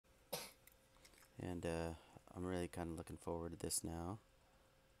and I'm really kind of looking forward to this now.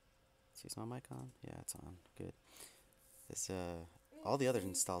 See, is my mic on? Yeah, it's on. Good. This all the other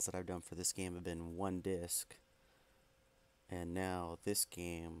installs that I've done for this game have been one disc, and now this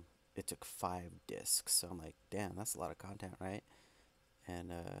game it took 5 discs. So I'm like, damn, that's a lot of content, right?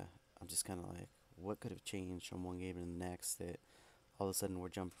 And I'm just kind of like, what could have changed from one game to the next that all of a sudden we're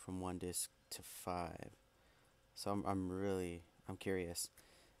jumping from one disc to 5? So I'm curious,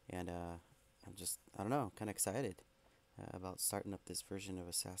 and I don't know, kind of excited about starting up this version of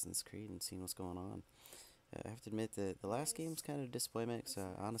Assassin's Creed and seeing what's going on. I have to admit that the last game's kind of a disappointment because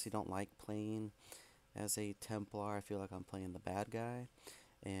I honestly don't like playing as a Templar. I feel like I'm playing the bad guy,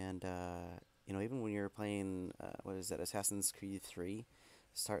 and even when you're playing what is that, Assassin's Creed 3,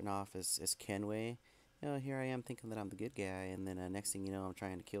 starting off as Kenway. Here I am thinking that I'm the good guy, and then next thing you know, I'm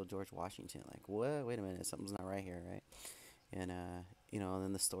trying to kill George Washington. Like, what? Wait a minute, something's not right here, right? And and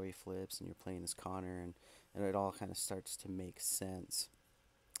then the story flips, and you're playing as Connor, and it all kind of starts to make sense.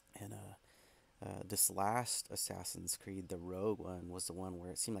 And this last Assassin's Creed, the Rogue one, was the one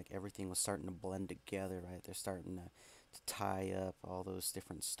where it seemed like everything was starting to blend together, right? They're starting to tie up all those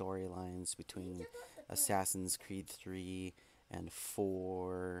different storylines between Assassin's Creed 3 and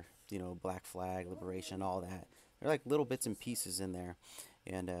 4, Black Flag, Liberation, all that. They're like little bits and pieces in there.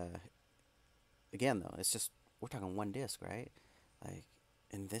 And again, though, it's just, we're talking one disc, right? Like,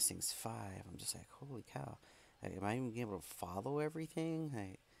 and this thing's 5. I'm just like, holy cow. Like, am I even able to follow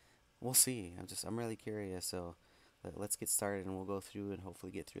everything? We'll see. I'm really curious. So let's get started and we'll go through and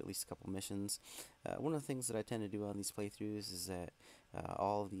hopefully get through at least a couple missions. One of the things that I tend to do on these playthroughs is that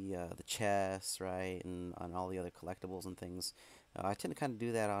all the chests, right, and on all the other collectibles and things, I tend to kind of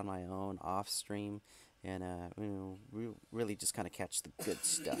do that on my own off stream, and really just kind of catch the good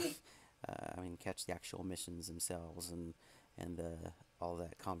stuff. Catch the actual missions themselves and all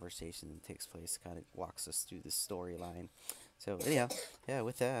that conversation that takes place kind of walks us through the storyline. So anyhow, yeah,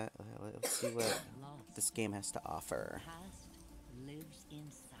 with that, let's see what this Lost. game has to The offer. past lives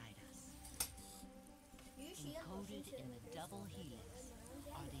inside us. Encoded in the double helix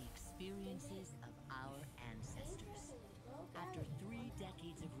are the experiences of our ancestors. After 3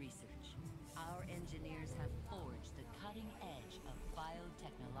 decades of research, our engineers have forged the cutting edge of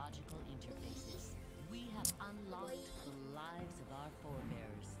biotechnological interfaces. We have unlocked the lives of our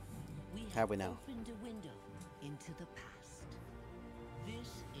forebears. We have Have we now? opened a window into the past.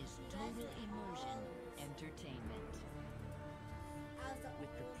 This is Total Immersion Entertainment.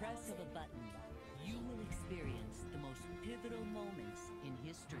 With the press of a button, you will experience the most pivotal moments in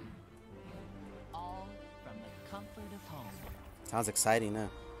history. All from the comfort of home. Sounds exciting, huh?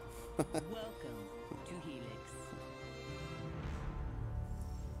 Welcome to Helix,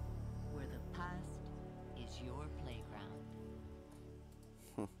 where the past is your playground.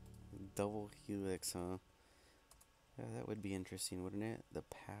 Double helix, huh? Yeah, that would be interesting, wouldn't it? The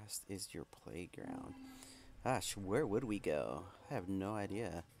past is your playground. Gosh, where would we go? I have no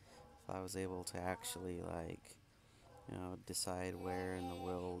idea. If I was able to actually decide where in the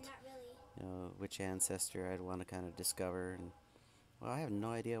world, which ancestor I'd want to kind of discover. And well, I have no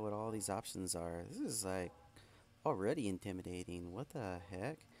idea what all these options are. This is like already intimidating. What the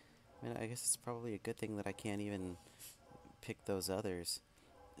heck? I guess it's probably a good thing that I can't even pick those others.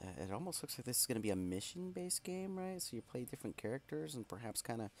 It almost looks like this is going to be a mission-based game, right? So you play different characters and perhaps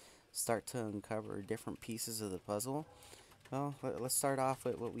kind of start to uncover different pieces of the puzzle. Well, let's start off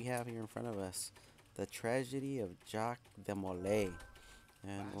with what we have here in front of us. The Tragedy of Jacques de Molay.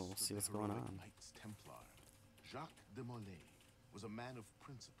 And we'll Last of see the what's going heroic on. Knights Templar, Jacques de Molay was a man of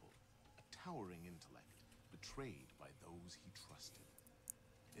principle, a towering intellect, betrayed by those he trusted.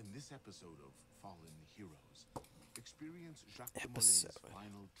 In this episode of Fallen Heroes, experience Jacques de Molay's Episode.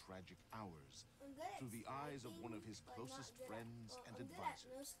 final tragic hours through the eyes of one of his closest friends and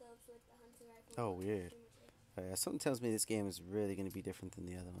advisors. Oh, weird. Something tells me this game is really going to be different than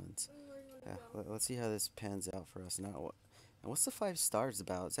the other ones. Let's see how this pans out for us now. And what's the 5 stars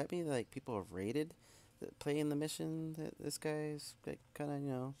about? Does that mean like people have rated playing the mission that this guy's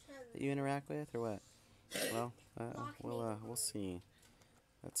kind of that you interact with or what? Well, we'll see.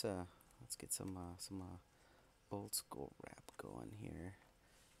 Let's get some old school rap going here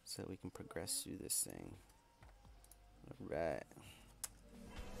so that we can progress through this thing. All right.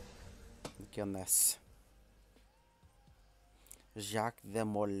 Look on this. Jacques de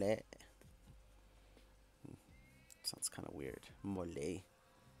Molay. Sounds kind of weird. Molay.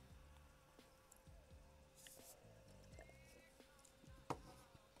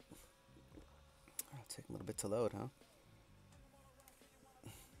 It'll take a little bit to load, huh?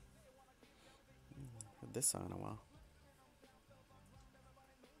 Heard this song in a while.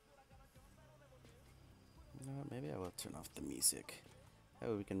 Maybe I will turn off the music. That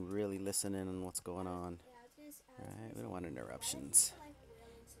way we can really listen in on what's going on. Alright, we don't want interruptions.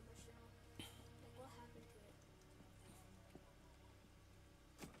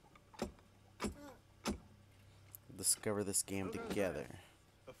 Discover this game together.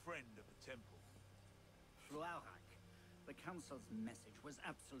 A friend of the temple. Fluarak, the council's message was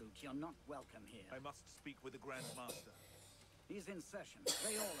absolute. You're not welcome here. I must speak with the Grand Master. He's in session.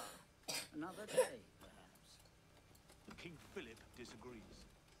 They all are. Another day, perhaps. King Philip disagrees.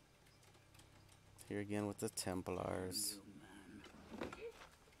 Here again with the Templars. You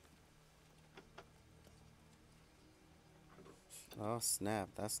man. Oh snap,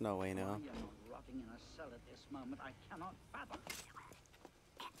 that's no way Why now. you're not rotting in a cell at this moment, I cannot fathom.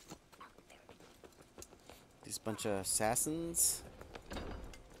 These bunch of assassins.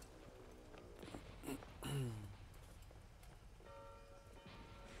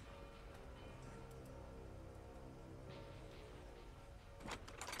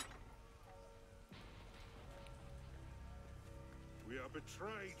 We are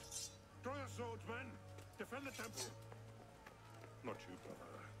betrayed. Draw your swords, men. Defend the temple. Not you,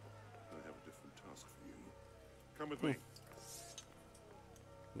 brother. I have a different task for you. Come with me.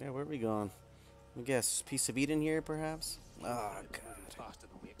 Yeah, where are we going? I guess piece of Eden here, perhaps. Oh god. Faster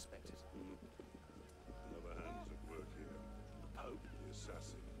than we expected. Another hand's at work here. The Pope? The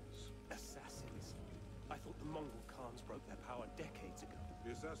assassins. Assassins? I thought the Mongol Khans broke their power decades ago.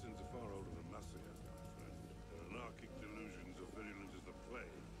 The assassins are far older than Masyaf, my friend. Their anarchic delusions are virulent as the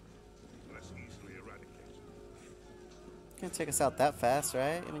plague. Less easily eradicated. Can't take us out that fast,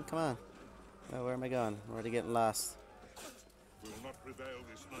 right? I mean, come on. Oh, where am I going? I'm already getting lost. We will not prevail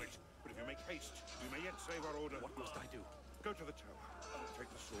this night, but if you make haste, we may yet save our order. What must I do? Go to the tower. Take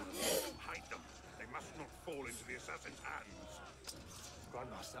the sword. Hide them. They must not fall into the assassin's hands.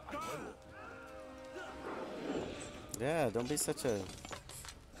 Grandmaster, I will. Yeah, don't be such a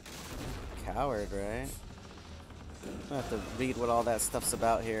coward, right? I'm gonna have to read what all that stuff's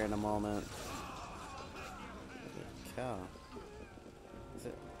about here in a moment. Holy cow. Is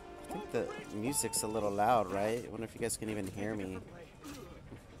it, I think the music's a little loud, right? I wonder if you guys can even hear me.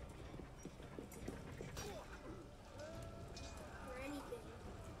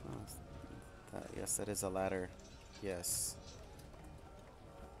 Oh, yes, that is a ladder. Yes.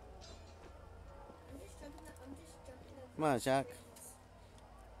 Come on, Jack.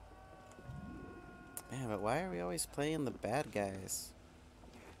 Man, but why are we always playing the bad guys?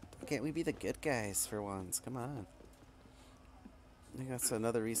 Can't we be the good guys for once? Come on. I think that's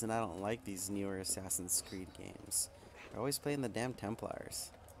another reason I don't like these newer Assassin's Creed games. They're always playing the damn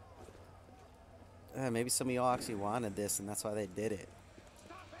Templars. Maybe some of y'all actually wanted this and that's why they did it.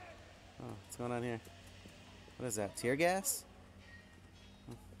 Oh, what's going on here? What is that? Tear gas?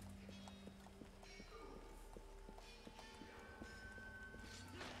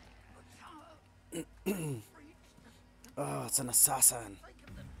 Oh, it's an assassin.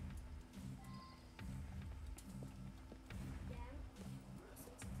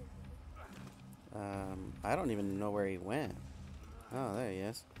 I don't even know where he went. Oh, there he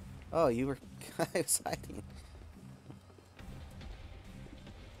is. Oh, you were I was hiding.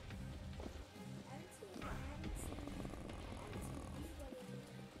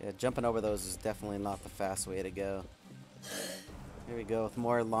 Yeah, jumping over those is definitely not the fast way to go. Here we go with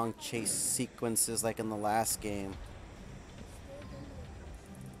more long chase sequences like in the last game.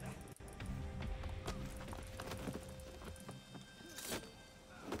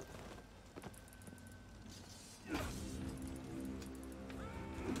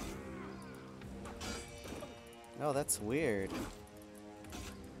 Oh, that's weird.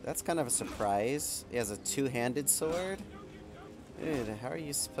 That's kind of a surprise. He has a two-handed sword? Dude, how are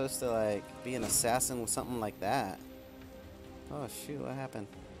you supposed to, like, be an assassin with something like that? Oh, shoot, what happened?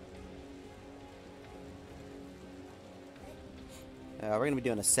 We're going to be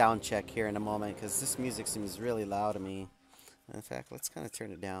doing a sound check here in a moment, because this music seems really loud to me. In fact, let's kind of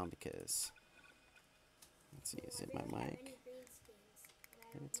turn it down, because... Let's see, is it my mic?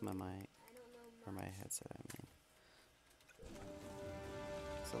 Maybe it's my mic. Or my headset, I mean.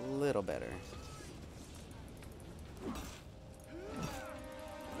 It's a little better.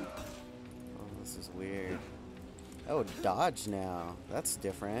 Oh, this is weird. Oh, dodge now. That's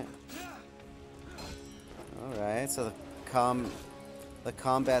different. Alright, so the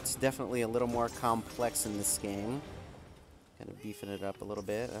combat's definitely a little more complex in this game. Kind of beefing it up a little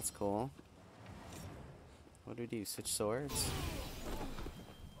bit. That's cool. What do we do? Switch swords?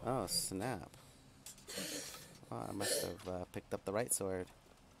 Oh, snap. Oh, I must have picked up the right sword.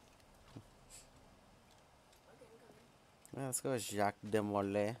 Well, let's go with Jacques de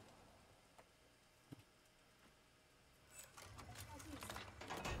Molay.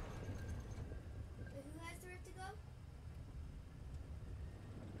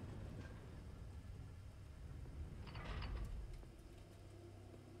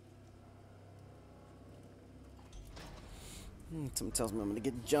 Someone tells me I'm gonna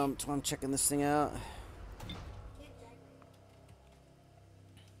get jumped while I'm checking this thing out.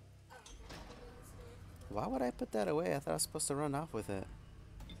 Why would I put that away? I thought I was supposed to run off with it.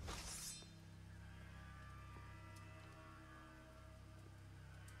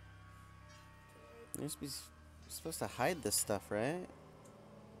 You're supposed to hide this stuff, right?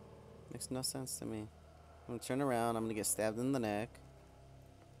 Makes no sense to me. I'm gonna turn around, I'm gonna get stabbed in the neck.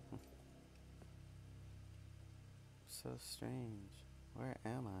 So strange. Where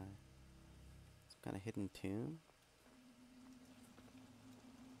am I? Some kind of hidden tomb?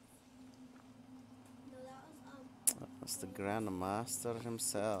 No, that was Oh, that's the Grand Master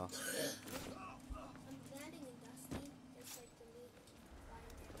himself. I'm landing in Dusty, just like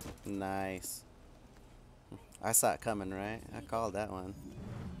the meat. Nice. I saw it coming, right? I called that one.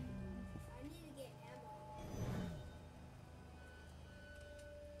 I need to get ammo.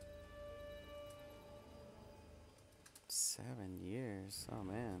 7 years. Oh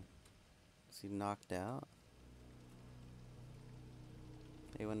man. Is he knocked out?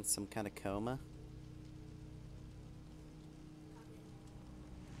 He went in some kind of coma?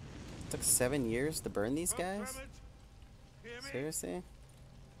 Took 7 years to burn these guys? Hear me? Seriously?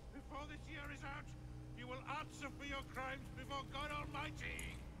 Before this year is out, you will answer for your crimes before God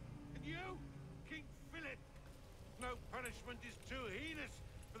Almighty. And you, King Philip, no punishment is too heinous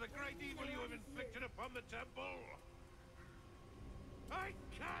for the great evil you have inflicted upon the temple. I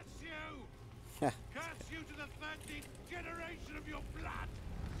curse you! Curse you to the 13th generation of your blood!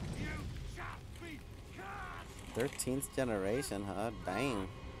 You shall be cursed! 13th generation, huh? Dang.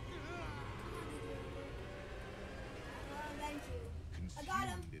 I'll avenge you. I got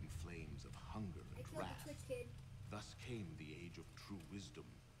him. Consumed in flames of hunger I and killed the wrath, Twitch kid thus came the age of true wisdom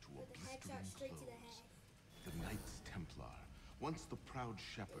to a with a headshot blistering straight to the close. head. The Knights Templar, once the proud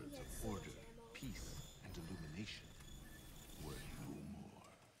shepherds of order, peace, and illumination, were no more.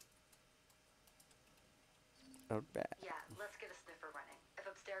 Alright. Yeah, let's get a sniffer running. If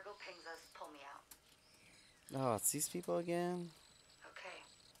Abstergo pings us, pull me out. Oh, it's these people again? Okay.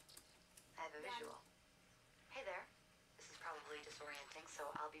 I have a visual. Hey there. This is probably disorienting, so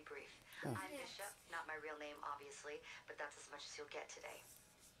I'll be brief. Oh. I'm Bishop, not my real name, obviously, but that's as much as you'll get today.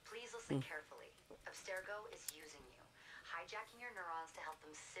 Please listen carefully. Abstergo is using you, hijacking your neurons to help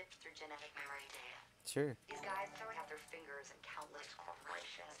them sift through genetic memory data. Sure. These guys have their fingers in countless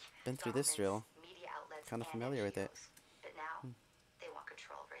corporations, Been through this drill. governments, media outlets, Kinda and familiar with it. NGOs. But now, they want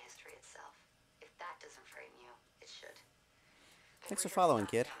control over history itself. If that doesn't frame you, it should. But Thanks for we're following,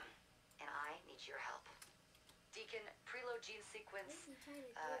 just kid. not done, and I need your help. Deacon, preload gene sequence What is he trying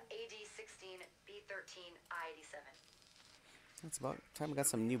to do? AD16, B13, I87. It's about time we got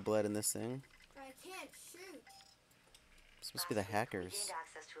some new blood in this thing. I can't shoot. It's supposed to be the Last week, we hackers. gained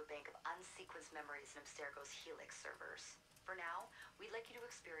access to a bank of unsequenced memories in Abstergo's Helix servers. For now, we'd like you to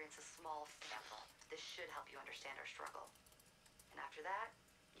experience a small sample. This should help you understand our struggle. And after that,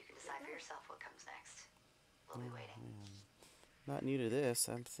 you can decide for yourself what comes next. We'll be waiting. Not new to this.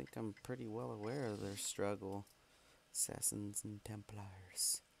 I think I'm pretty well aware of their struggle. Assassins and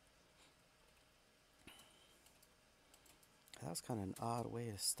Templars. That was kind of an odd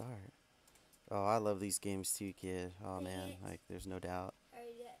way to start. Oh, I love these games too, kid. Oh man, like there's no doubt. Alright,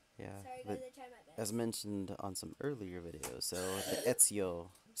 Yeah, sorry but guys, I tried my best. as mentioned on some earlier videos, so the Ezio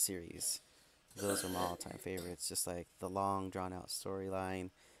series, those are my all-time favorites. Just like the long, drawn-out storyline.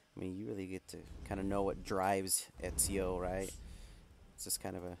 I mean, you really get to kind of know what drives Ezio, right? It's just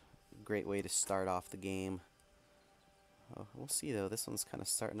kind of a great way to start off the game. Oh, we'll see though. This one's kind of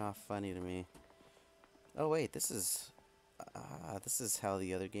starting off funny to me. Oh wait, this is how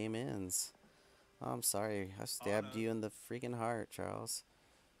the other game ends. Oh, I'm sorry, I stabbed you in the freaking heart, Charles.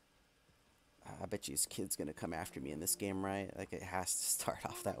 I bet you this kid's gonna come after me in this game, right? Like it has to start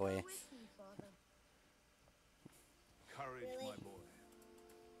off that way. Courage, Really? my boy.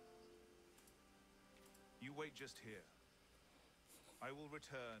 You wait just here. I will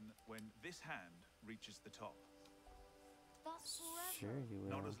return when this hand reaches the top. That's forever. Sure you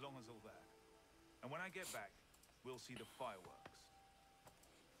Not will. as long as all that. And when I get back, we'll see the fireworks.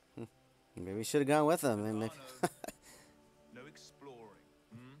 Maybe we should have gone with them. And maybe No exploring.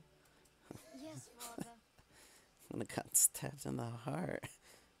 Hmm? Yes, father. when it got stabbed in the heart.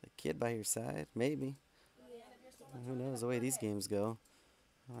 The kid by your side, maybe. Who knows the way these games go?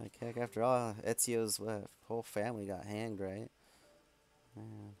 Like heck, after all, Ezio's whole family got hanged, right?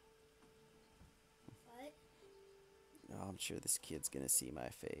 Man. What? Oh, I'm sure this kid's gonna see my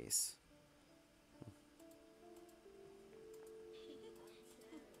face.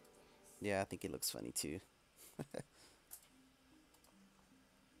 Yeah, I think it looks funny too.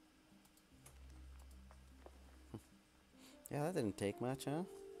 Yeah, that didn't take much, huh?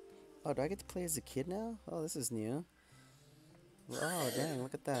 Oh, do I get to play as a kid now? Oh, this is new. Oh, dang,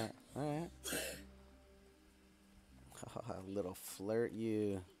 look at that. Alright. Oh, little flirt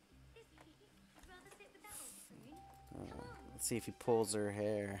you. Let's see if he pulls her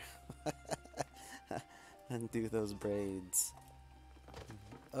hair. Undo those braids.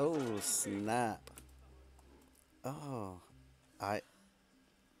 Oh, snap. Oh, I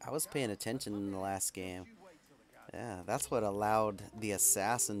was paying attention in the last game. Yeah, that's what allowed the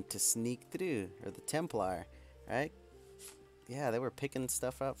assassin to sneak through, or the Templar, right? Yeah, they were picking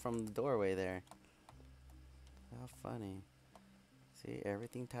stuff up from the doorway there. How funny. See,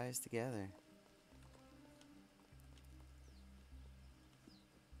 everything ties together.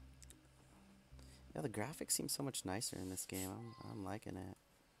 Yeah, the graphics seem so much nicer in this game. I'm liking it.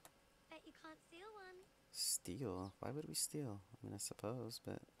 Bet you can't steal one. Steal? Why would we steal? I mean, I suppose,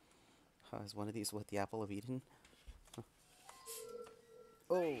 but... is one of these what, the Apple of Eden? Huh.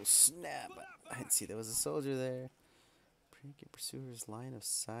 Oh, snap! I didn't see there was a soldier there. Break your pursuer's line of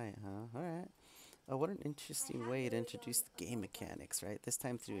sight, huh? Alright. Oh, what an interesting way to introduce the game mechanics, right? This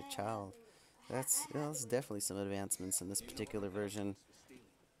time through a child. That's definitely some advancements in this particular version.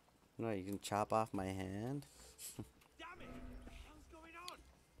 What, you can chop off my hand?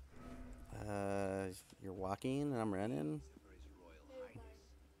 You're walking and I'm running?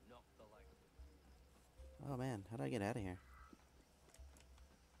 Oh man, how do I get out of here?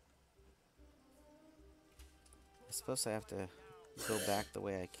 I suppose I have to go back the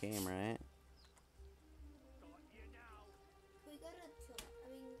way I came, right?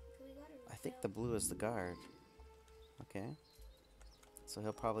 I think the blue is the guard. Okay. So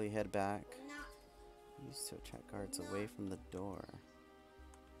he'll probably head back. Use to attract guards away from the door.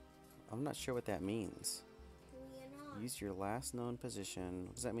 I'm not sure what that means. Use your last known position.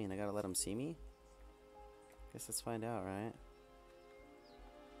 What does that mean? I gotta let him see me? Guess let's find out, right?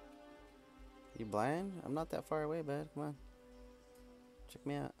 You blind? I'm not that far away, bud. Come on. Check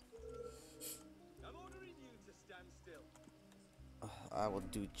me out. I'm ordering you to stand still. I will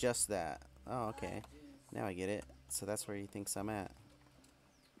do just that. Oh, okay. Now I get it. So that's where he thinks I'm at.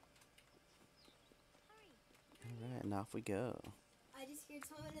 Alright, and off we go. I just heard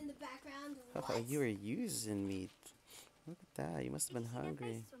someone in the background. Oh, you were using me. Look at that. You must have been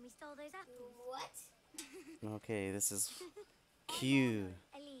hungry. When we stole those apples. What? Okay, this is Q,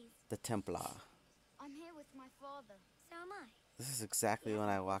 Elise, the Templar. I'm here with my father. So am I. This is exactly when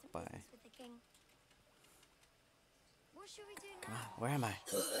I walked by. With the king. What should we do Come now? on, where am I?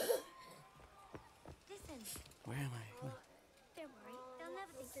 Listen. Where am I? Come on. Don't worry. They'll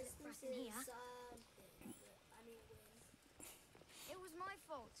never think to look for us in here. It was my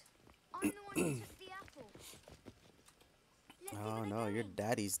fault. I'm the one who took the apple. Let's see Oh where no, they're your going.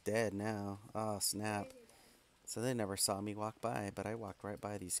 daddy's dead now. Oh snap. So they never saw me walk by, but I walked right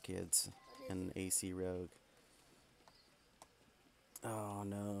by these kids in AC Rogue. Oh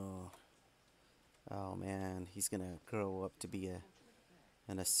no. Oh man, he's gonna grow up to be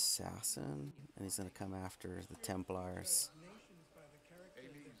an assassin, and he's gonna come after the Templars.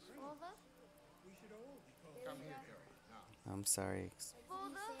 Father? I'm sorry.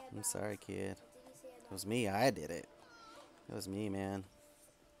 Father? I'm sorry, kid. It was me. I did it. It was me, man.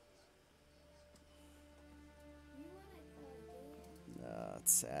 Oh,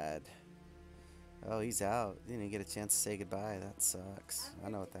 it's sad. Oh, he's out. Didn't even get a chance to say goodbye. That sucks. I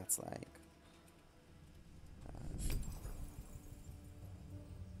know what that's like.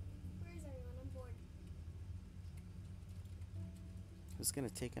 Where's everyone? I'm bored. Who's gonna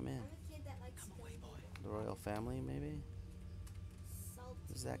take him in? I'm a kid that likes to The royal family, maybe? salt.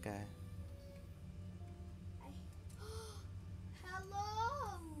 Who's that guy?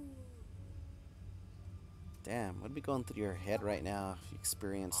 Hello. Damn, what'd be going through your head right now if you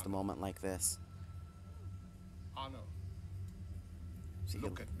experienced a moment like this? Anno, Is he,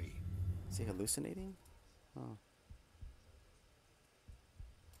 look at me. is he hallucinating? Oh.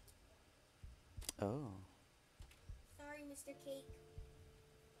 Oh. Sorry, Mr. Cake.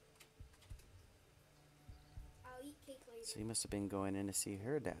 I'll eat cake later. So you must have been going in to see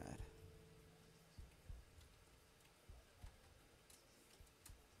her dad.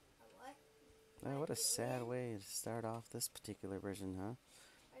 What? Oh, what a sad way to start off this particular version, huh?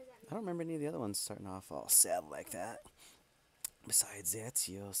 What does that I don't remember any of the other ones starting off all sad like that. Besides the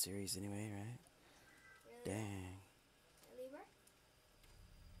Ezio series anyway, right? Really? Dang. Really, bro?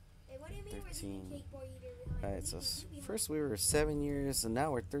 Hey, what do you mean 13. we're the cake boy eater behind? Alright, What so do you mean first we were 7 years, and now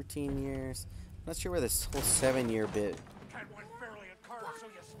we're 13 years. I'm not sure where this whole 7-year bit. Can't win fairly at cards, so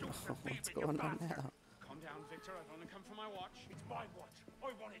you stoop to What's thieving, you going on bastard. now? Calm down, Victor. I've only come for my watch. It's my watch. I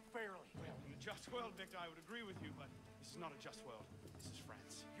want it fairly. Well, you just world, Victor, I would agree with you, but this is not a just world. This is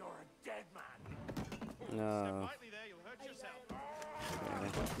France. You're a dead man. Step No. lightly there, you'll hurt yourself.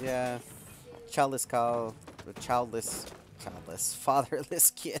 Yeah. Childless cow. Childless.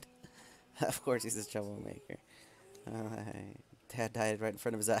 Fatherless kid. Of course he's a troublemaker. Dad died right in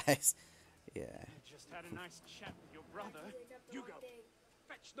front of his eyes. Yeah. Just had a nice chat with your brother. You go.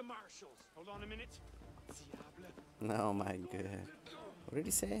 Fetch the marshals. Hold on a minute. Diable. Oh my god. What did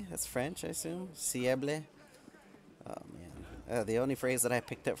he say? That's French, I assume? Sièble? Oh man. The only phrase that I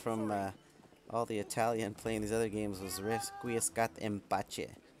picked up from all the Italian playing these other games was Requiescat in pace.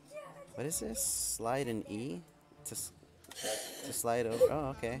 What is this? Slide an E? To slide over?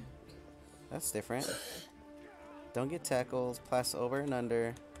 Oh, okay. That's different. Don't get tackled. Pass over and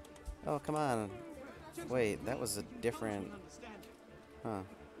under. Oh, come on. Wait, that was a different... Huh.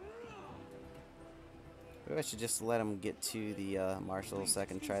 Maybe I should just let him get to the marshal so I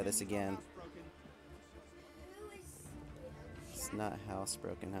can try this again. It's not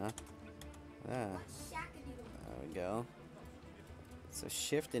housebroken, huh? Ah. There we go. So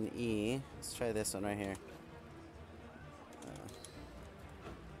shift and E. Let's try this one right here.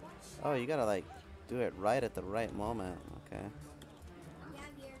 Oh, you gotta like do it right at the right moment. Okay.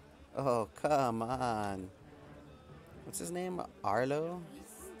 Oh, come on. What's his name? Arlo?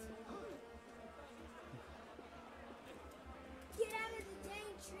 Get out of the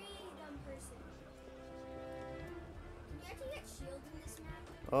dang tree, you dumb person. Can you actually get shield in this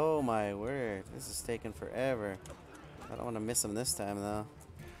map? Oh my word. This is taking forever. I don't want to miss him this time though.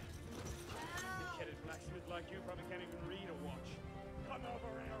 Kid blacksmith like you probably can't even read or watch. Come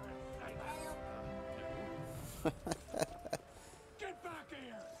over here and say that. Get back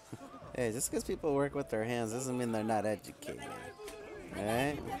here! Hey, just because people work with their hands doesn't mean they're not educated.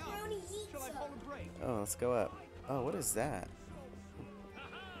 Alright? Oh, let's go up. Oh, what is that?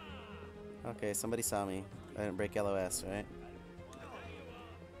 Okay, somebody saw me. I didn't break LOS, right?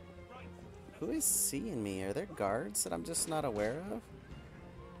 Who is seeing me? Are there guards that I'm just not aware of?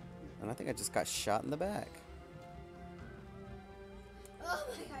 And I think I just got shot in the back. Oh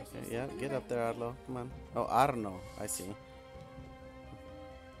my gosh. Yeah, get up there, Arlo. Come on. Oh, Arno. I see.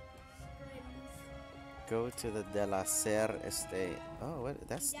 Go to the De La Serre estate. Oh, what?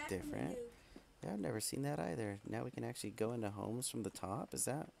 That's different. Yeah, I've never seen that either. Now we can actually go into homes from the top? Is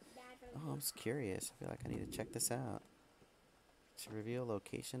that? Oh, I'm just curious. I feel like I need to check this out. To reveal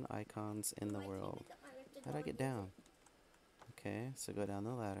location icons in the world. How'd I get down? Okay, so go down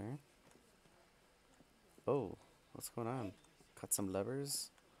the ladder. Oh, what's going on? Cut some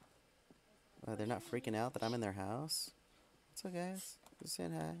levers? They're not freaking out that I'm in their house? What's up, guys? Just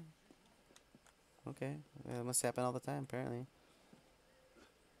saying hi. Okay, that must happen all the time, apparently.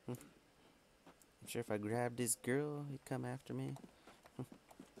 I'm sure if I grabbed this girl, he'd come after me.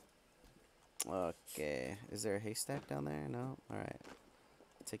 Okay, is there a haystack down there? No? Alright.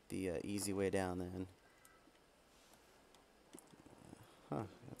 Take the easy way down then. Huh,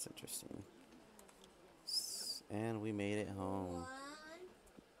 that's interesting. And we made it home.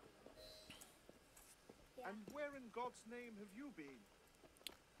 And where in God's name have you been?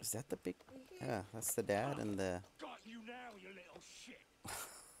 Is that the big... Yeah, that's the dad and the... Got you now, you little shit!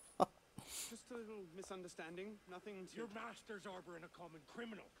 Just a little misunderstanding. Nothing to... Your master's harboring a common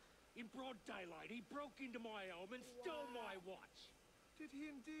criminal. In broad daylight, he broke into my home and stole my watch. Did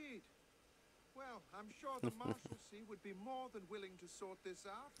he indeed? Well, I'm sure the Marshalsea would be more than willing to sort this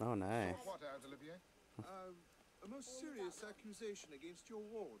out. Oh, nice. Sort what out, Olivier? A most serious accusation against your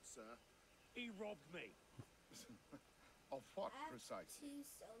ward, sir. He robbed me. Of what, precisely?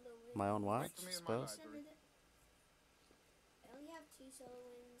 My own watch, Wait for me in my suppose? library. I only have 2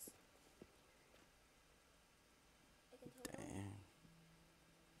 solo wins. I can total Dang.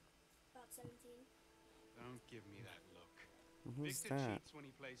 about 17. Don't give me that look. Who's Victor that? cheats when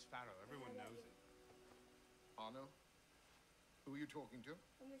he plays Pharaoh. Everyone knows it. Arno? Who are you talking to?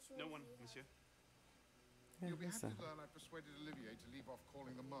 How much No wins one, do you have? monsieur. Yeah, You'll be who's happy that? to learn I persuaded Olivier to leave off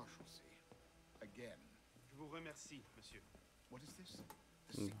calling the Marshalsea. Again. Je vous remercie, monsieur. What is this?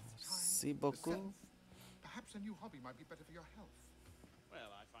 The sixth time? Merci The beaucoup. seventh? Perhaps a new hobby might be better for your health.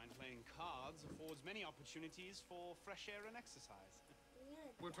 Well, I find playing cards affords many opportunities for fresh air and exercise.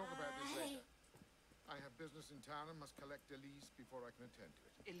 We'll talk about this later. I have business in town and must collect Elise before I can attend to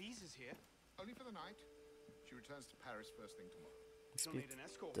it. Elise is here. Only for the night. She returns to Paris first thing tomorrow. She'll need an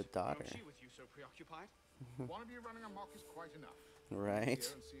escort. the daughter. Won't she with you so preoccupied? One of you running amok is quite enough. Right.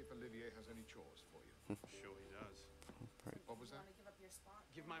 Here and see if Olivier has any chores for you. Sure he does. What was that?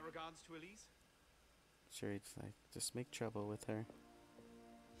 Give my regards to Elise. Sure, it's like, just make trouble with her.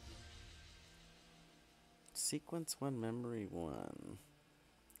 Sequence 1, memory 1.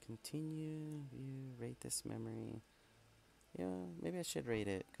 Continue, view, rate this memory. Yeah, maybe I should rate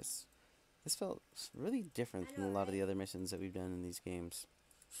it, because this felt really different than a lot of the other missions that we've done in these games.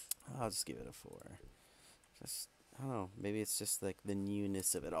 I'll just give it a 4. Just, I don't know, maybe it's just like the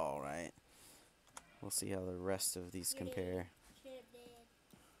newness of it all, right? We'll see how the rest of these compare.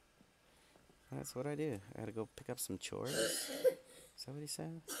 That's what I do. I gotta go pick up some chores. Is that what he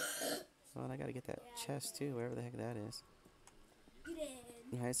said? Well, and I gotta get that chest too, wherever the heck that is.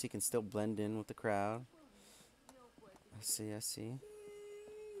 Alright, so you can still blend in with the crowd. I see, I see.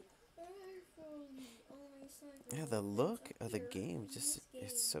 Yeah, the look of the game just,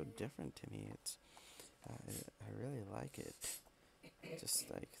 it's so different to me. It's, I really like it. Just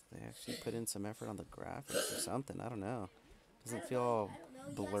like they actually put in some effort on the graphics or something. I don't know. Doesn't feel all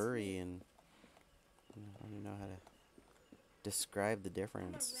blurry, and I don't even know how to describe the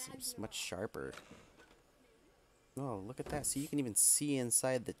difference. It's much sharper. Oh, look at that. So you can even see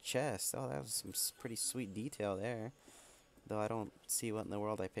inside the chest. Oh, that was some pretty sweet detail there. Though I don't see what in the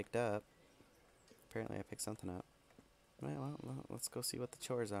world I picked up. Apparently I picked something up. Well, let's go see what the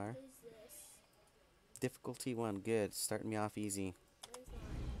chores are. Difficulty 1. Good. Starting me off easy.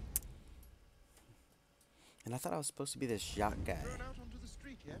 And I thought I was supposed to be this Jacques guy. Thrown out onto the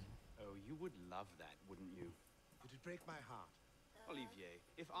street yet? Oh, you would love that, wouldn't you? It'd break my heart. Olivier,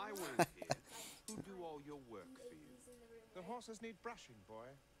 if I weren't here, who'd do all your work for you? The horses need brushing, boy.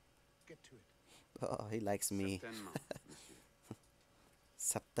 Get to it. Oh, he likes me.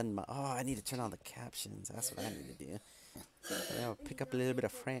 Certainement. Oh, I need to turn on the captions. That's what I need to do. I'll pick up a little bit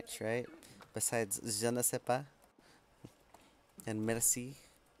of French, right? Besides je ne sais pas and merci.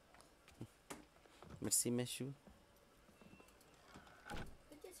 Merci, monsieur.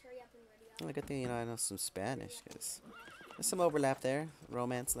 Well, a good thing, I know some Spanish, because there's some overlap there.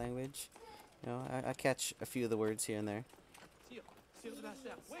 Romance language. I catch a few of the words here and there.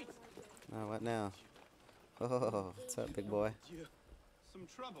 Oh, what now? Oh, what's up, big boy? Some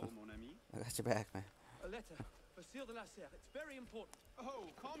trouble, mon ami. I got your back, man. A letter for Sire de la Serre. It's very important. Oh,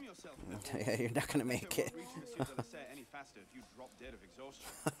 calm yourself. Yeah, you're not gonna make it. Reach Monsieur de la Serre any faster if you drop dead of exhaustion.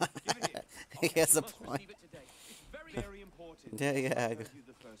 Give it here. He has a point. It's very important. Yeah. I heard you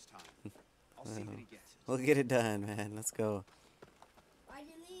the first time. I'll see that he gets it. We'll get it done, man. Let's go. Why'd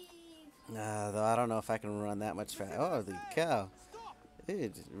you leave? Though I don't know if I can run that much fast. Oh, the cow.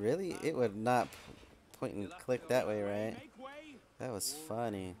 Dude, really? It would not point and click that way, right? That was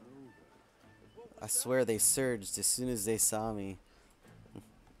funny. I swear they surged as soon as they saw me.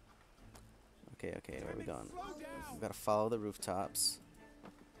 Okay, where are we going? We gotta follow the rooftops.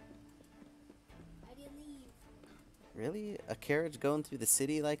 Really? A carriage going through the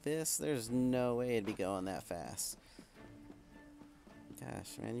city like this? There's no way it'd be going that fast.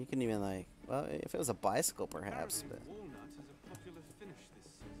 Gosh, man, you couldn't even like... Well, if it was a bicycle, perhaps, but... Walnut is a popular finish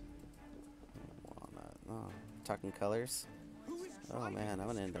this season. Walnut. Oh, talking colors? Oh, man, I'm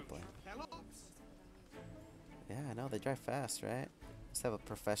gonna end up like... Yeah, I know, they drive fast, right? Just have a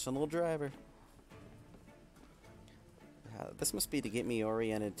professional driver. This must be to get me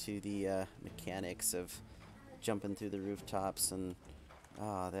oriented to the mechanics of jumping through the rooftops and...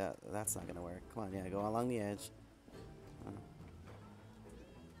 Oh, that's not gonna work. Come on, yeah, go along the edge. Oh,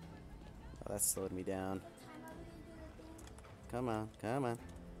 that slowed me down. Come on.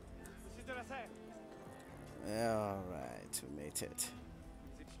 Alright, we made it.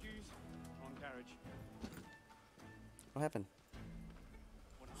 Excuse, wrong carriage. What happened?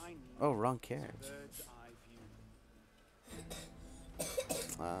 What I need Oh, wrong carriage. is a bird's eye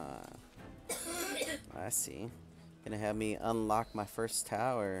view. I see. Gonna have me unlock my first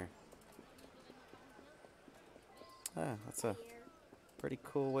tower. That's a pretty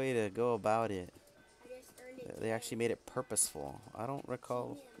cool way to go about it. They actually made it purposeful. I don't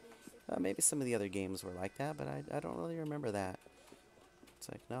recall... maybe some of the other games were like that, but I don't really remember that. It's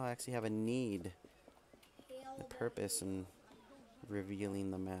like, no, I actually have a need, a purpose in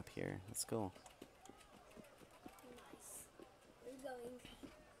revealing the map here. Let's go.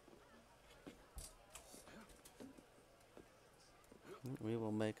 We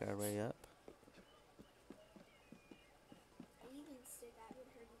will make our way up.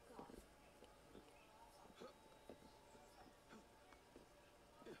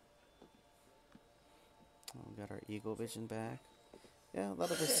 We got our Eagle Vision back. Yeah, a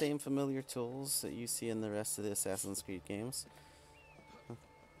lot of the same familiar tools that you see in the rest of the Assassin's Creed games.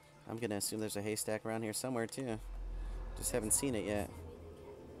 I'm gonna assume there's a haystack around here somewhere too. Just haven't seen it yet.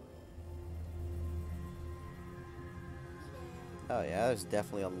 Oh yeah, there's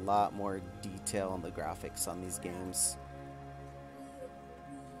definitely a lot more detail on the graphics on these games.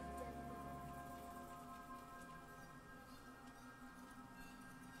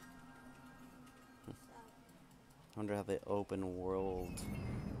 wonder how the open world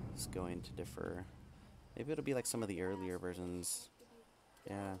is going to differ. Maybe it'll be like some of the earlier versions.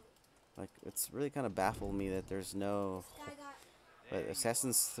 Yeah. Like, it's really kind of baffled me that there's no... But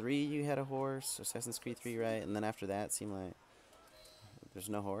Assassin's 3, you had a horse. Assassin's Creed 3, right? And then after that, it seemed like there's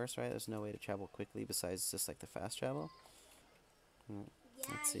no horse, right? There's no way to travel quickly besides just like the fast travel.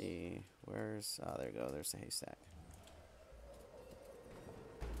 Let's see. Where's... Oh, there you go. There's the haystack.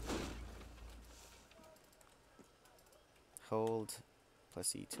 Hold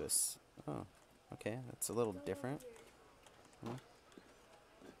plus E to us. Oh, okay. That's a little different.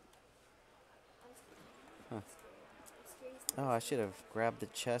 Huh. Oh, I should have grabbed the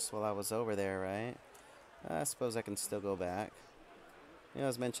chest while I was over there, right? I suppose I can still go back. You know,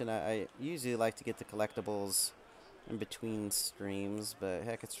 as mentioned, I usually like to get the collectibles in between streams, but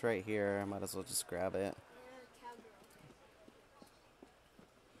heck, it's right here. I might as well just grab it.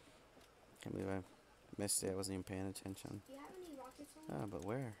 Can't believe I missed it. I wasn't even paying attention. Do you have any rockets on? Oh, but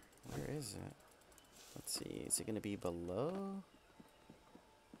where? Where is it? Let's see. Is it going to be below?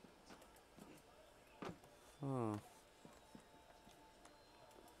 Oh.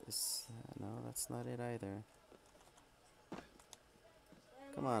 No, that's not it either.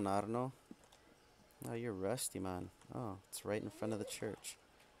 Come on, Arno. Oh, you're rusty, man. Oh, it's right in front of the church.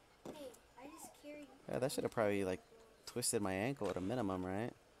 Hey, I just carried... Yeah, that should have probably, like, twisted my ankle at a minimum,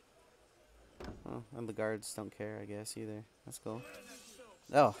 right? Oh, and the guards don't care, I guess, either. That's cool.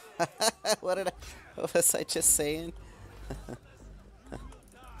 Oh, what was I just saying?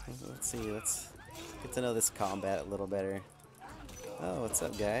 Let's see, let's get to know this combat a little better. Oh, what's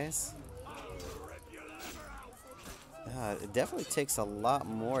up, guys? It definitely takes a lot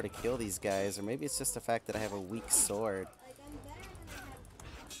more to kill these guys, or maybe it's just the fact that I have a weak sword.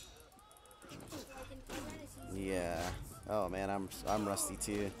 Yeah. Oh man, I'm rusty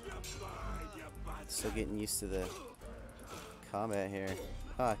too. Still getting used to the combat here.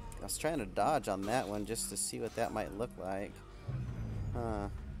 I was trying to dodge on that one just to see what that might look like. Huh.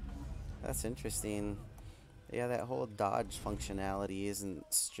 That's interesting. Yeah, that whole dodge functionality isn't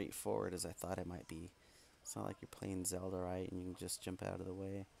straightforward as I thought it might be. It's not like you're playing Zelda, right, and you can just jump out of the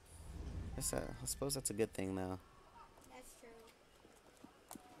way. I suppose that's a good thing, though. That's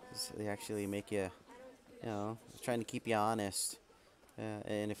true. They actually make you, you know, trying to keep you honest.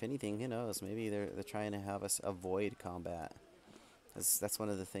 And if anything, who knows, maybe they're trying to have us avoid combat. That's one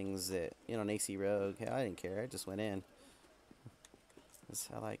of the things that, you know, in AC Rogue, hey, I didn't care, I just went in.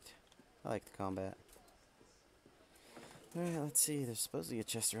 I liked the combat. Alright, let's see, there's supposed to be a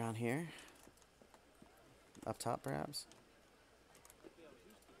chest around here. Up top, perhaps?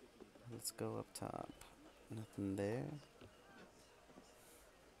 Let's go up top. Nothing there.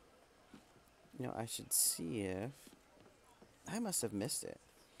 You know, I should see if... I must have missed it.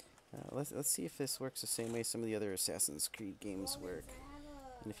 Let's see if this works the same way some of the other Assassin's Creed games work.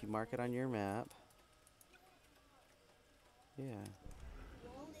 And if you mark it on your map... Yeah.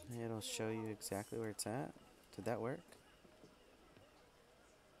 It'll show you exactly where it's at. Did that work?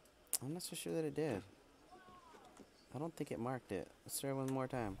 I'm not so sure that it did. I don't think it marked it. Let's try one more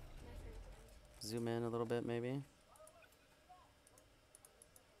time. Zoom in a little bit, maybe.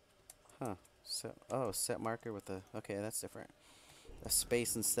 Huh. Set marker with a... Okay, that's different. A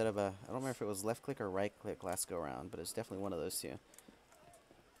space instead of a... I don't remember if it was left click or right click last go around, but it's definitely one of those two.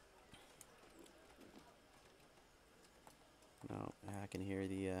 No, I can hear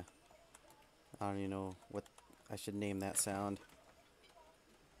the... I don't even know what I should name that sound.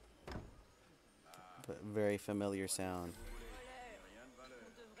 But very familiar sound.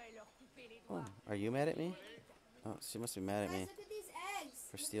 Oh, are you mad at me? Oh, she must be mad at me. Guys, look at these eggs.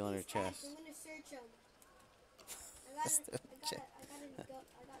 For stealing her chest. I'm gonna search them.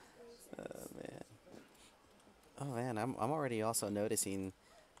 Oh man. Oh man, I'm already also noticing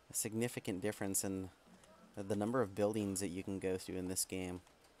a significant difference in the number of buildings that you can go through in this game.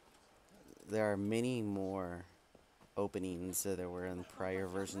 There are many more openings than there were in prior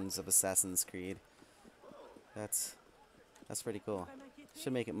versions of Assassin's Creed. That's pretty cool.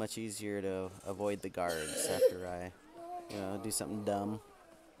 Should make it much easier to avoid the guards after I, you know, do something dumb,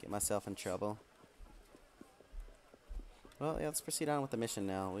 get myself in trouble. Well, yeah, let's proceed on with the mission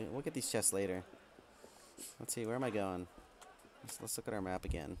now. We'll get these chests later. Let's see, where am I going? Let's look at our map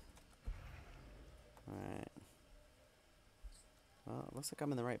again. Alright. Well, it looks like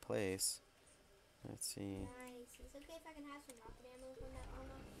I'm in the right place. Let's see. Nice. Is it okay if I can have some rocket ammo from that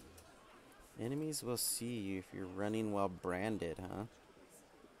armor? Enemies will see you if you're running while branded, huh?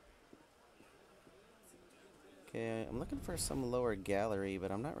 Okay, I'm looking for some lower gallery,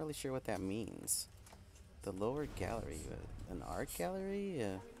 but I'm not really sure what that means. The lower gallery, an art gallery?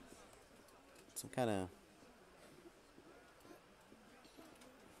 Some kind of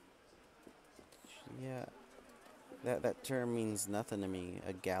Yeah. That term means nothing to me.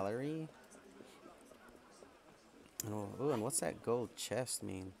 A gallery? Oh, ooh, and what's that gold chest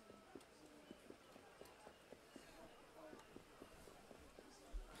mean?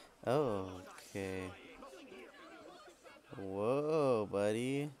 Oh, okay. Whoa,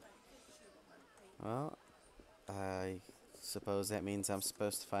 buddy. Well, I suppose that means I'm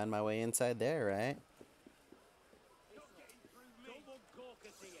supposed to find my way inside there, right?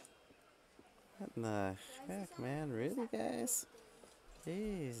 What in the heck, man? Really, guys?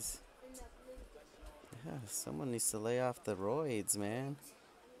 Jeez. Yeah, someone needs to lay off the roids, man.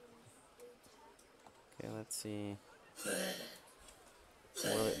 Okay, let's see.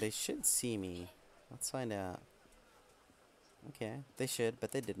 Well, they should see me. Let's find out. Okay, they should,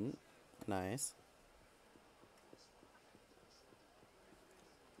 but they didn't. Nice.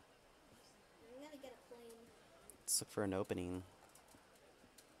 Let's look for an opening.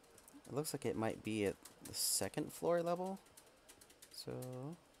 It looks like it might be at the second floor level. So,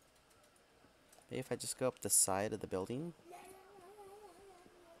 maybe if I just go up the side of the building.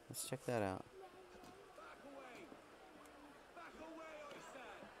 Let's check that out.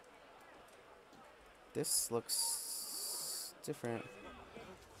 This looks different.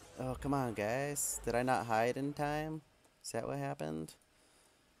 Oh, come on, guys. Did I not hide in time? Is that what happened?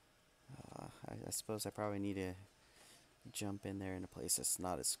 I suppose I probably need to jump in there in a place that's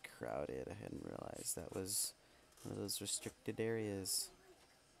not as crowded. I hadn't realized that was one of those restricted areas.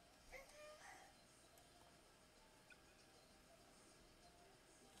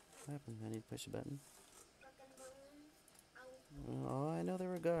 What happened? I need to push a button. Oh, I know there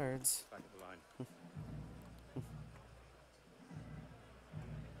were guards. Back of the line.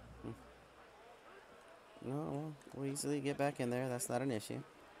 No, well, we'll easily get back in there. That's not an issue.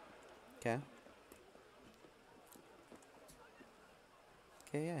 Okay.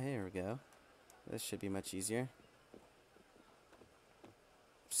 Okay, yeah, here we go. This should be much easier.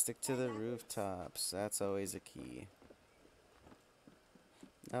 Stick to the rooftops. That's always a key.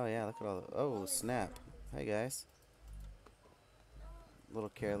 Oh, yeah, look at all the... Oh, snap. Hi, guys. A little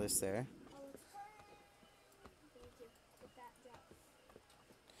careless there.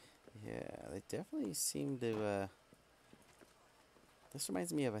 Yeah, they definitely seem to, This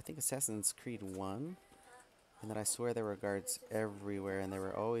reminds me of, I think, Assassin's Creed 1. And that I swear there were guards everywhere, and they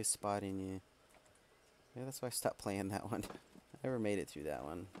were always spotting you. Yeah, that's why I stopped playing that one. I never made it through that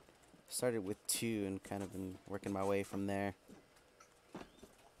one. Started with 2 and kind of been working my way from there.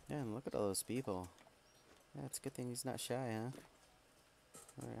 Yeah, and look at all those people. Yeah, it's a good thing he's not shy, huh?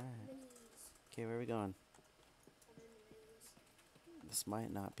 Alright. Okay, where are we going? This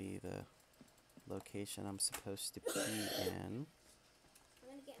might not be the location I'm supposed to be in.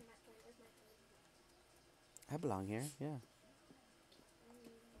 I belong here, yeah.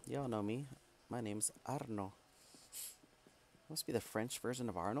 Y'all know me. My name's Arno. Must be the French version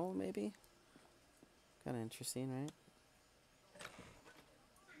of Arnold, maybe? Kinda interesting, right?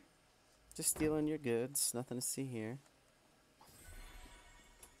 Just stealing your goods. Nothing to see here.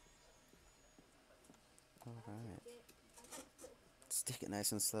 Alright. Let's take it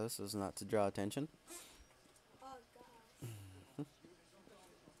nice and slow so as not to draw attention.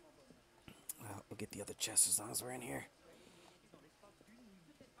 Well, we'll get the other chest as long as we're in here.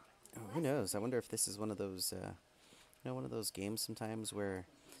 Oh, who knows? I wonder if this is one of those, one of those games sometimes where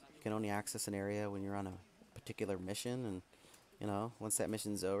you can only access an area when you're on a particular mission, and, once that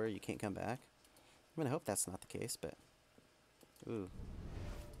mission's over, you can't come back. I mean, I hope that's not the case, but... Ooh.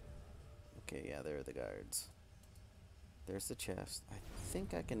 Okay, yeah, there are the guards. There's the chest. I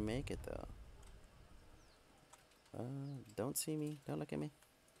think I can make it, though. Don't see me. Don't look at me.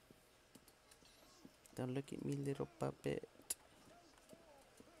 Don't look at me, little puppet.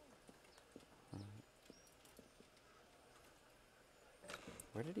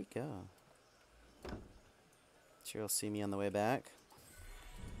 Where did he go? Sure he'll see me on the way back.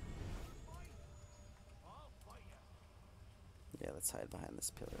 Yeah, let's hide behind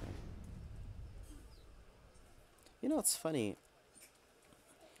this pillar. It's funny.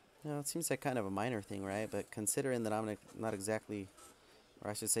 It seems like kind of a minor thing, right? But considering that I'm not exactly,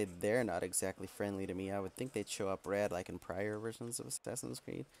 or I should say they're not exactly friendly to me, I would think they'd show up red like in prior versions of Assassin's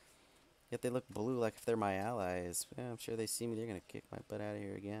Creed. Yet they look blue like if they're my allies. Yeah, I'm sure they see me, they're gonna kick my butt out of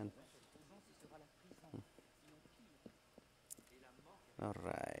here again.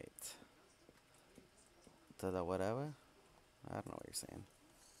 Alright. To the whatever? I don't know what you're saying.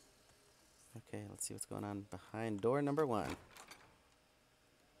 Okay, let's see what's going on behind door number 1.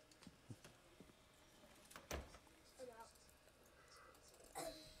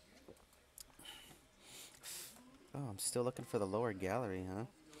 Oh, I'm still looking for the lower gallery, huh?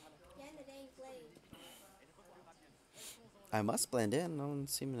 I must blend in. No one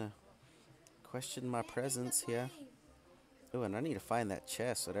seemed to question my presence here. Oh, and I need to find that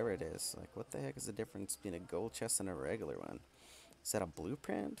chest, whatever it is. Like, what the heck is the difference between a gold chest and a regular one? Is that a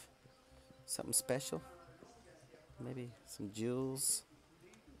blueprint? Something special? Maybe some jewels?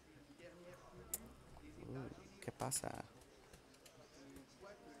 Ooh, ¿qué pasa?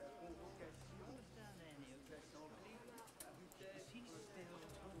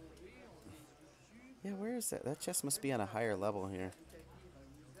 Yeah, where is that? That chest must be on a higher level here.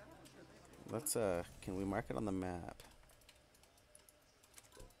 Let's, can we mark it on the map?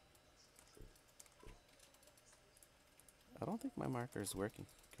 I don't think my marker is working.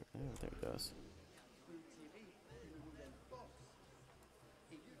 Oh, there it goes.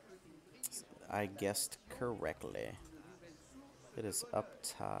 I guessed correctly. It is up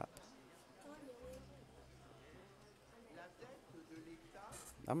top.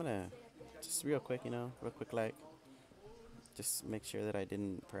 I'm gonna just real quick, real quick, like, just make sure that I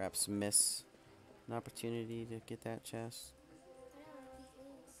didn't perhaps miss an opportunity to get that chest.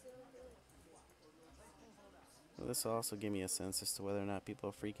 Well, this will also give me a sense as to whether or not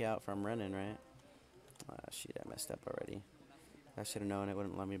people freak out from running, right? Ah, shit, I messed up already. I should have known it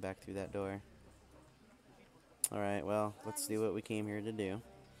wouldn't let me back through that door. Alright, well, let's do what we came here to do.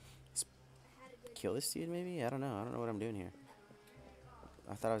 Let's kill this dude, maybe? I don't know. I don't know what I'm doing here.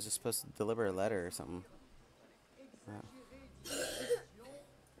 I thought I was just supposed to deliver a letter or something.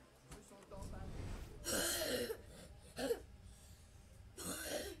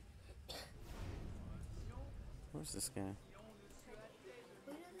 Where's this guy?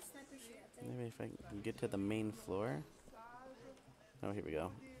 Maybe if I can get to the main floor. Oh, here we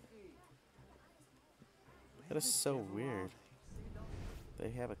go. That is so weird.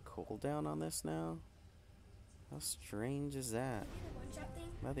 They have a cooldown on this now? How strange is that?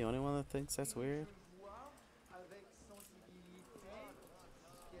 Am I the only one that thinks that's weird?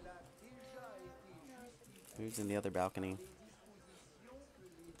 Who's in the other balcony?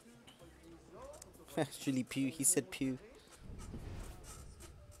 Julie Pew, he said pew.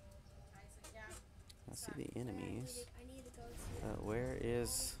 I see the enemies. Where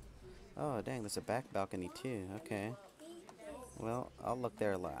is... Oh, dang, there's a back balcony too. Okay. Well, I'll look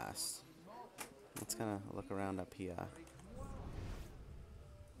there last. Let's kind of look around up here.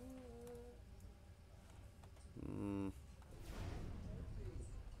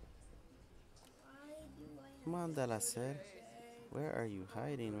 Come on, Dalacer. Where are you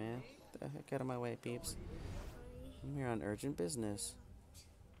hiding, man? Get the heck out of my way, peeps. I'm here on urgent business.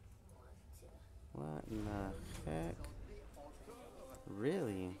 What in the heck?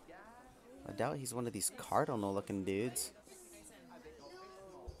 Really? I doubt he's one of these cardinal looking dudes.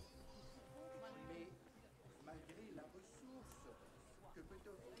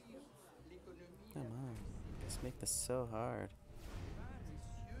 Come on. Let's make this so hard.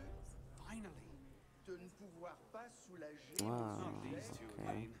 Wow.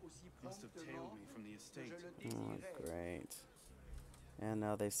 Okay. Must have tailed me from the estate. Oh, great. And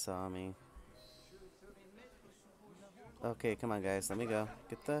now they saw me. Okay, come on, guys. Let me go.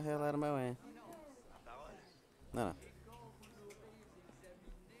 Get the hell out of my way. No.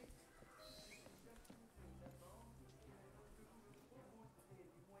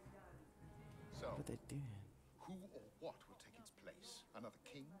 So, What are they doing? who or what will take its place? Another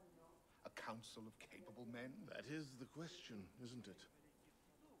king? A council of capable men? That is the question, isn't it?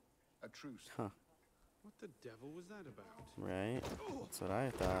 A truce. Huh. What the devil was that about? Right? That's what I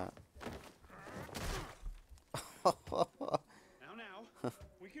thought. Now,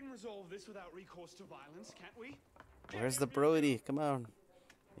 we can resolve this without recourse to violence, can't we? Where's the Brody? Come on.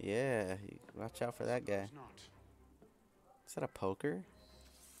 Yeah, watch out for that guy. Is that a poker?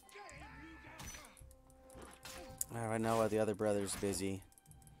 Alright, now while the other brother's busy.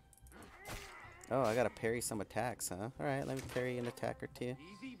 Oh, I gotta parry some attacks, huh? Alright, let me parry an attack or two.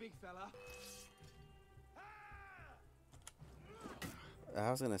 Easy, big fella.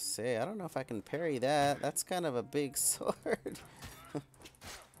 I was gonna say, I don't know if I can parry that. That's kind of a big sword.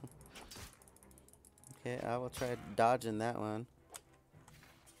 Okay, I will try dodging that one.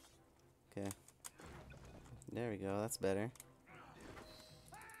 Okay. There we go, that's better.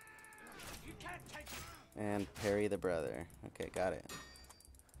 And parry the brother. Okay, got it.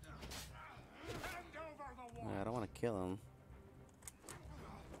 I don't want to kill him.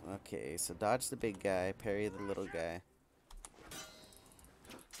 Okay, so dodge the big guy, parry the little guy.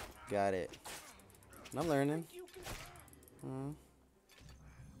 Got it. I'm learning. You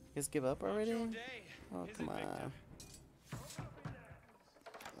guys give up already? Oh, come on.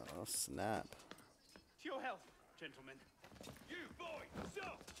 Oh, snap. To your health, gentlemen. You boy, so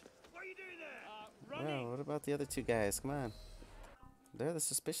Well, what about the other two guys? Come on. They're the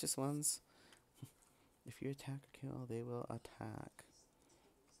suspicious ones. If you attack or kill, they will attack.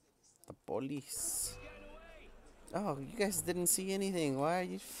 The police. Oh, you guys didn't see anything. Why are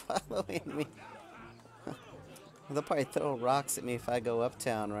you following me? They'll probably throw rocks at me if I go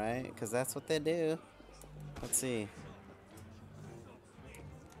uptown, right? Because that's what they do. Let's see.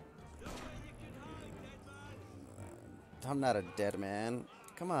 I'm not a dead man.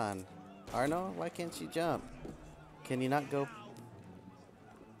 Come on. Arno, why can't you jump? Can you not go?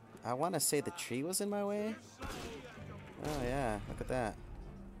 I want to say the tree was in my way. Oh, yeah. Look at that.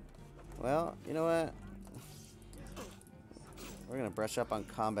 Well, you know what? We're going to brush up on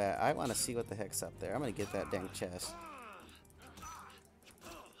combat. I want to see what the heck's up there. I'm going to get that dang chest.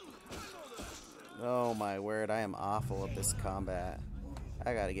 Oh, my word. I am awful at this combat.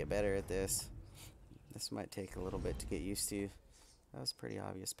 I got to get better at this. This might take a little bit to get used to. That was a pretty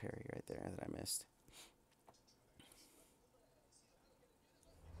obvious parry right there that I missed.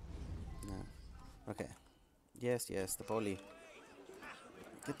 No. Okay. Yes, yes, the poli.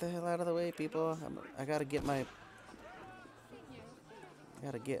 Get the hell out of the way, people. I gotta get my... I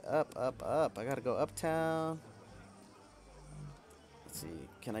gotta get up, up, up. I gotta go uptown. Let's see.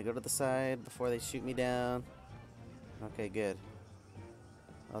 Can I go to the side before they shoot me down? Okay, good.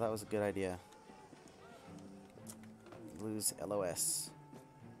 Oh, that was a good idea. Lose LOS.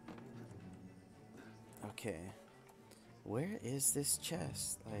 Okay. Where is this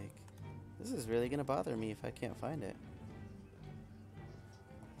chest? Like, this is really gonna bother me if I can't find it.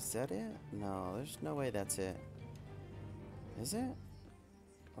 Is that it? No, there's no way that's it. Is it?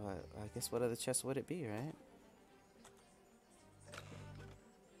 Well, I guess what other chest would it be, right?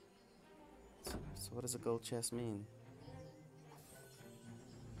 So what does a gold chest mean?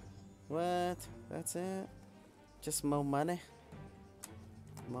 What? That's it? Just more money?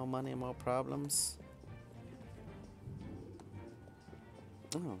 More money, more problems?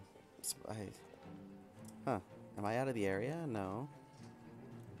 Oh. Huh. Am I out of the area? No.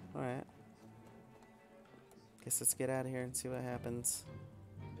 Alright. Guess let's get out of here and see what happens.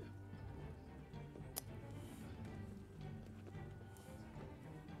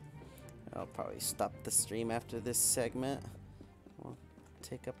 I'll probably stop the stream after this segment. We'll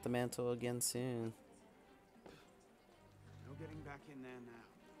take up the mantle again soon. No getting back in there now.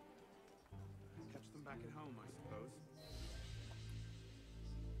 Catch them back at home, I suppose.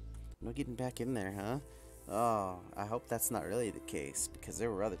 No getting back in there, huh? Oh, I hope that's not really the case, because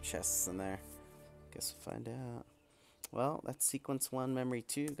there were other chests in there. Guess we'll find out. Well, that's sequence 1, memory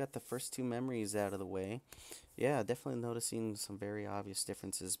 2. Got the first 2 memories out of the way. Yeah, definitely noticing some very obvious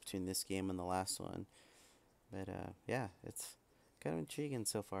differences between this game and the last one. But, yeah, it's kind of intriguing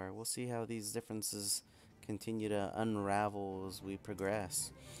so far. We'll see how these differences continue to unravel as we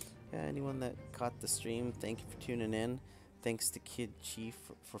progress. Yeah, anyone that caught the stream, thank you for tuning in. Thanks to Kid Chief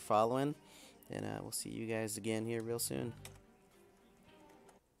for following. And we'll see you guys again here real soon.